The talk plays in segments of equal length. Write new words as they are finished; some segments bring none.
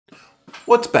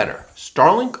What's better,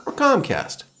 Starlink or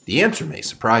Comcast? The answer may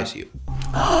surprise you.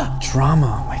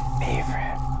 Drama, my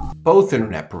favorite. Both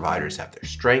internet providers have their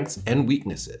strengths and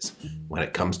weaknesses when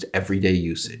it comes to everyday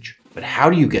usage. But how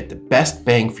do you get the best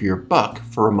bang for your buck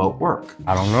for remote work?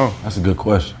 I don't know. That's a good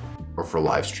question. Or for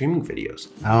live streaming videos?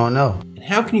 I don't know. And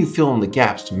how can you fill in the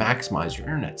gaps to maximize your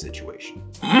internet situation?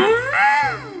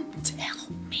 Tell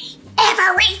me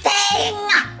everything!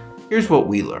 Here's what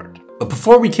we learned. But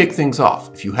before we kick things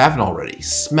off, if you haven't already,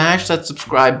 smash that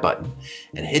subscribe button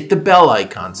and hit the bell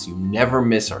icon so you never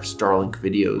miss our Starlink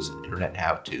videos and internet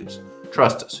how-tos.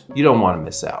 Trust us, you don't want to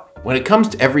miss out. When it comes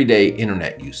to everyday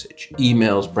internet usage,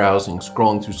 emails, browsing,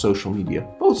 scrolling through social media,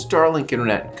 both Starlink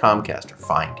Internet and Comcast are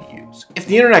fine to use. If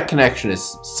the internet connection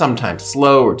is sometimes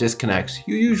slow or disconnects,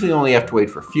 you usually only have to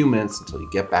wait for a few minutes until you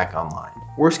get back online.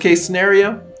 Worst case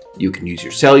scenario, you can use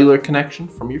your cellular connection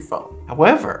from your phone.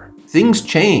 However, things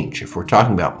change if we're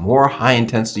talking about more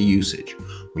high-intensity usage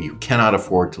where you cannot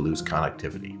afford to lose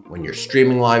connectivity. When you're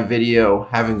streaming live video,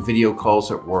 having video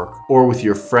calls at work, or with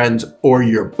your friends or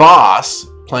your boss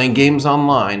playing games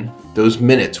online, those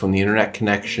minutes when the internet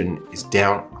connection is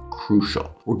down are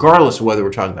crucial, regardless of whether we're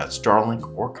talking about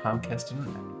Starlink or Comcast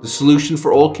Internet. The solution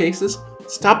for all cases?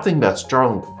 Stop thinking about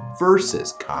Starlink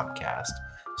versus Comcast.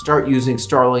 Start using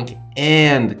Starlink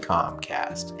and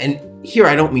Comcast. And here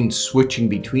I don't mean switching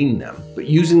between them, but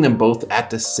using them both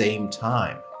at the same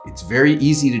time. It's very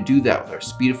easy to do that with our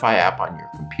Speedify app on your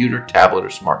computer, tablet, or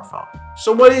smartphone.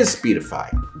 So what is Speedify?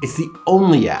 It's the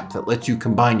only app that lets you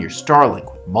combine your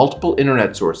Starlink with multiple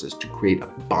internet sources to create a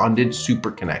bonded super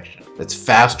connection that's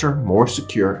faster, more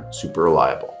secure, super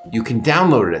reliable. You can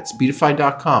download it at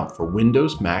speedify.com for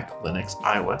Windows, Mac, Linux,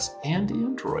 iOS, and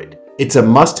Android. It's a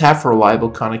must-have for reliable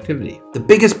connectivity. The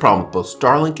biggest problem with both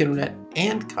Starlink Internet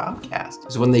and Comcast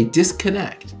is when they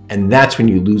disconnect, and that's when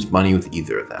you lose money with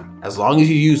either of them. As long as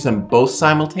you use them both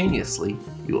simultaneously,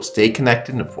 you will stay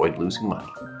connected and avoid losing money.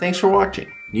 Thanks for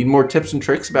watching. Need more tips and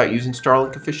tricks about using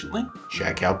Starlink efficiently?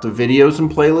 Check out the videos and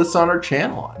playlists on our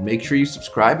channel, and make sure you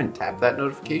subscribe and tap that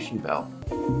notification bell.